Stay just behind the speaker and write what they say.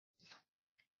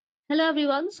Hello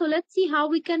everyone. So let's see how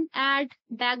we can add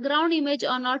background image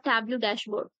on our Tableau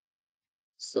dashboard.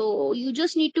 So you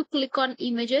just need to click on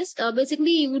images.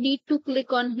 Basically, you need to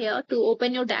click on here to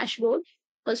open your dashboard.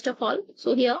 First of all,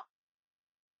 so here,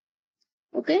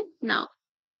 okay. Now,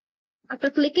 after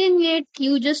clicking it,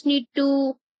 you just need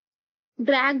to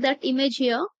drag that image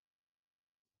here.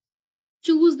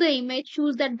 Choose the image,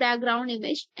 choose that background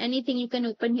image. Anything you can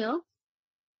open here,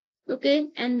 okay.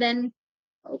 And then,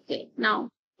 okay. Now,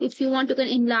 if you want, you can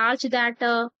enlarge that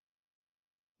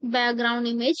background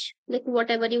image, like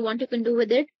whatever you want, you can do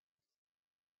with it.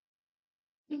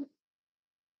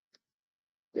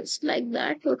 Just like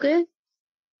that, okay.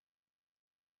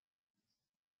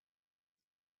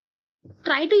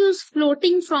 Try to use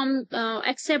floating from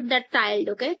except that tiled,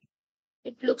 okay.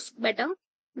 It looks better.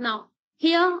 Now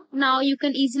here, now you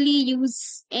can easily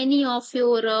use any of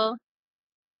your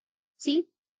see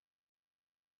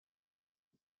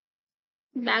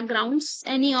backgrounds,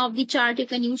 any of the chart you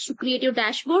can use to create your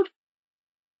dashboard,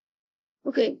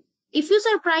 okay. If you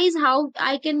surprise how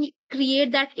I can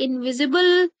create that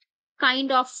invisible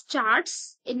kind of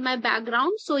charts in my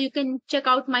background, so you can check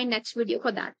out my next video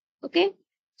for that, okay.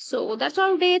 So that's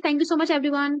all today. Thank you so much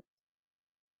everyone.